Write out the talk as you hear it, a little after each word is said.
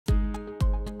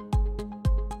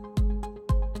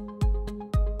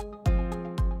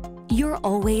You're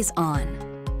always on,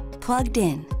 plugged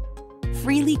in,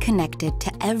 freely connected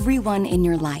to everyone in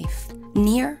your life,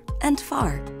 near and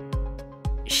far.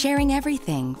 Sharing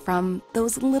everything from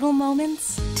those little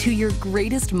moments to your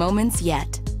greatest moments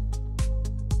yet.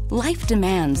 Life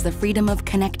demands the freedom of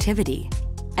connectivity,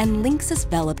 and Linksys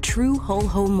Velop True Whole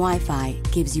Home Wi-Fi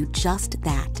gives you just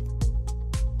that.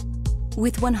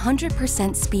 With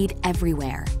 100% speed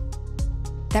everywhere,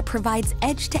 that provides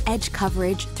edge-to-edge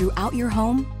coverage throughout your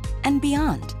home and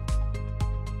beyond,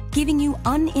 giving you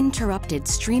uninterrupted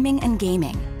streaming and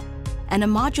gaming, and a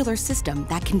modular system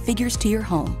that configures to your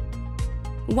home.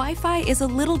 Wi-Fi is a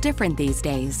little different these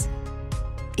days.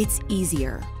 It's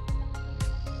easier,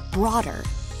 broader,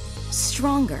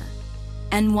 stronger,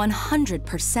 and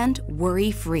 100%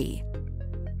 worry-free.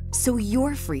 So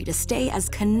you're free to stay as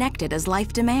connected as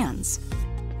life demands,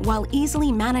 while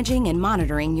easily managing and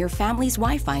monitoring your family's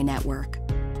Wi-Fi network.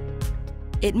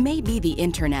 It may be the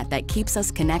internet that keeps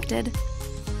us connected,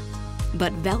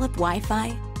 but Velop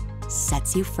Wi-Fi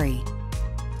sets you free.